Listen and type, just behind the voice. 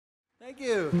Thank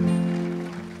you.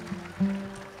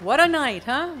 What a night,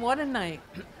 huh? What a night.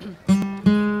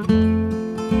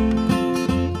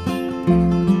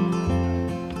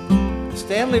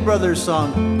 Stanley Brothers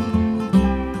song.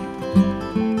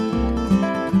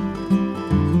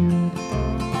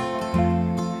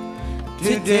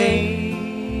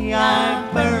 Today I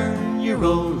burn your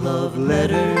old love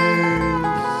letters.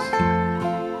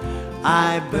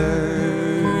 I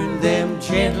burn them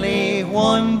gently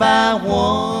one by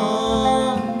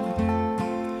one.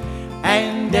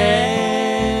 And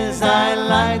as I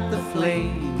light the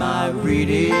flame, I read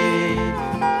it.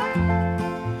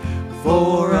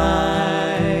 For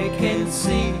I can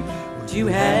see what you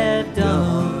have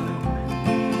done.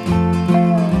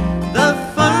 The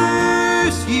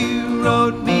first you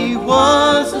wrote me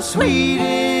was the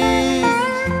sweetest.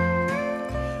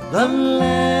 The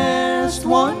last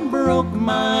one broke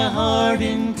my heart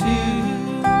in two.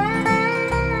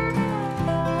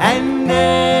 And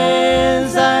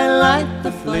as I light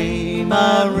the flame,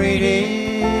 I read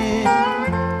it.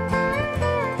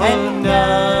 And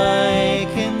I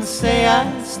can say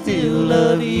I still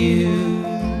love you.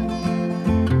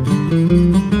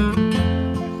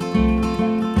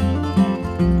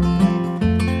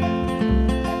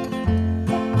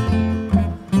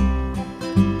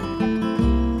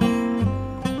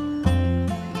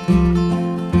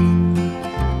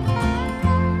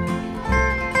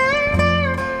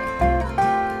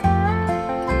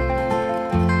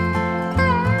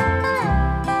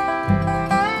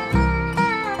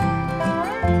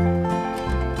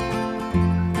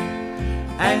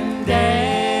 And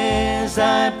as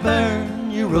I burn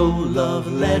your old love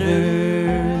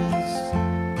letters,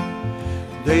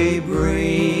 they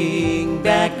bring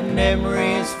back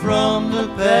memories from the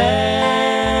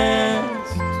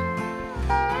past.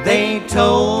 They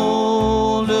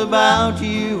told about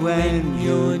you and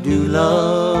your new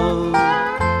love,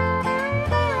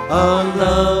 a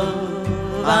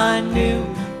love I knew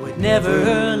would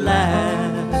never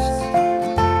last.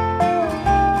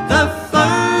 The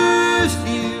first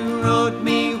you wrote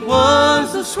me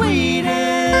was the sweetest.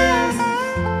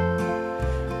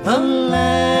 The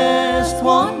last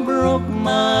one broke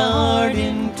my heart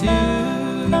in two.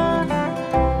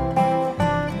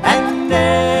 And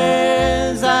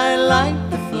as I light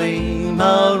the flame,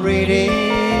 I'll read it.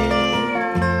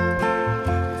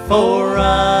 For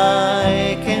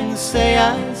I can say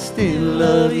I still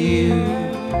love you.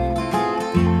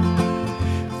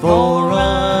 For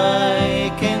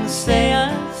I can say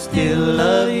I still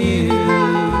love you.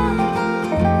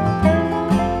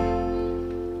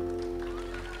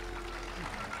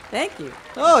 Thank you.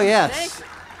 Oh, yes. Thank you.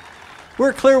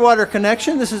 We're Clearwater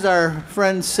Connection. This is our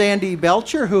friend Sandy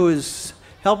Belcher, who is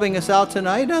helping us out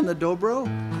tonight on the dobro.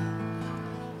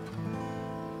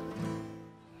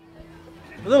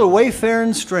 A little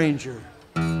wayfaring stranger.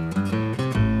 I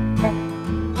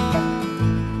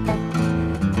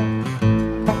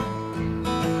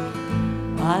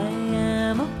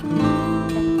am a blue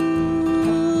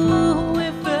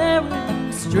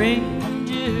wayfaring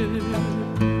stranger,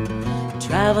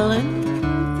 traveling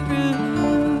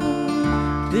through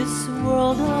this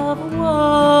world of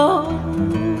woe.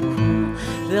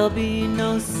 There'll be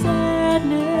no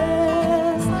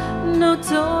sadness, no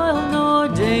toil, nor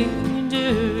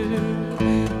danger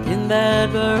in that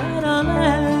bright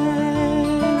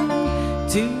land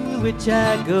to which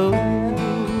I go.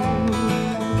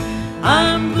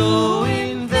 I'm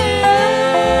going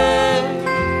there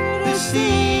to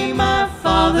see my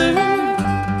father.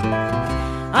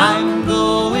 I'm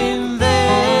going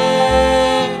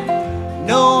there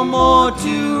no more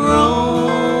to roam.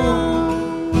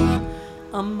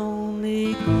 I'm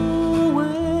only going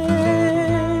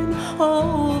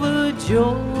over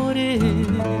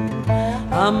Jordan.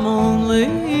 I'm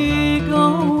only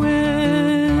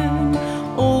going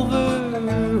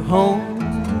over home.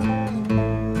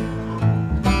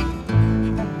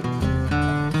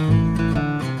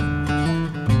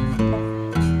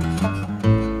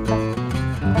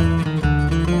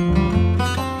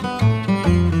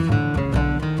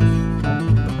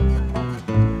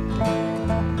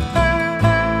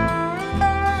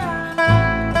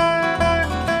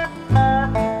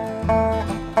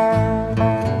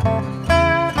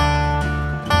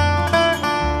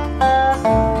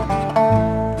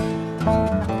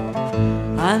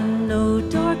 I know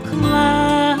dark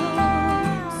clouds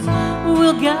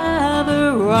will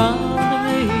gather round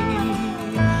me.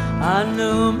 I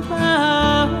know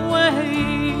my way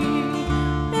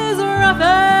is rough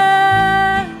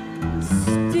and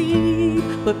steep,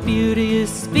 but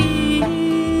beauteous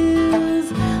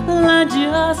fields lie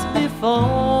just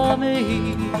before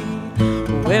me,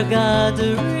 where God's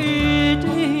river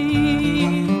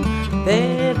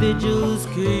vigils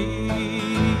keep.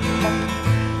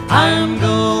 I'm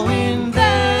going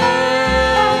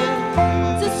there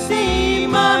to see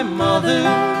my mother.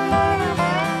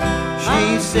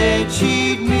 She said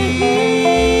she'd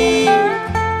meet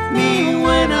me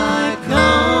when I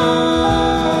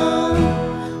come.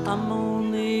 I'm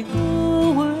only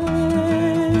going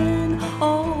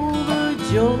over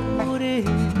Jordan.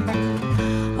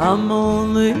 I'm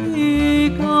only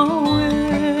going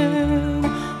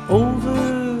over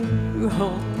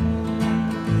home.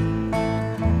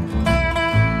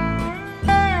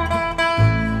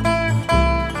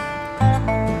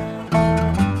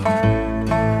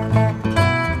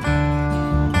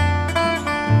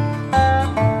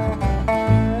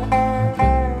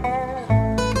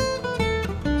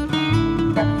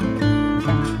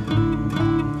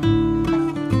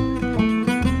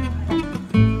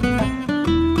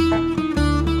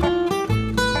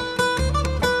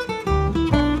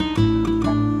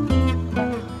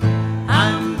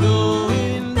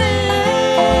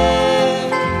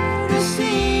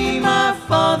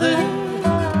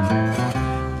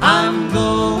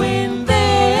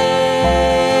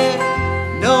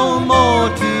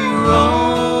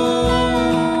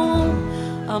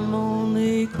 I'm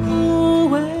only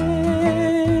going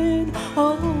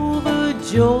over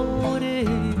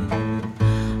Jordan.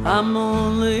 I'm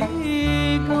only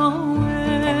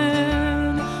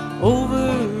going over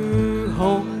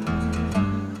home.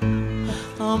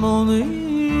 I'm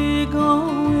only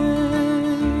going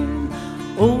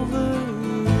over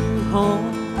home.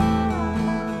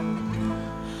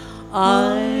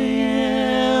 I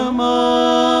am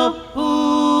a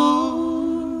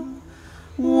poor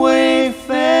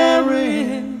wayfaring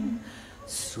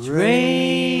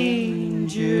stranger.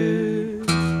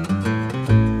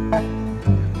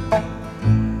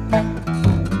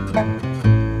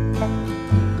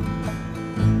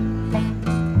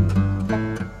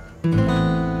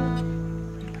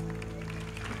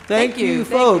 Thank you,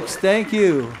 folks. Thank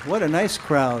you. What a nice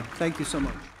crowd. Thank you so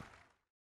much.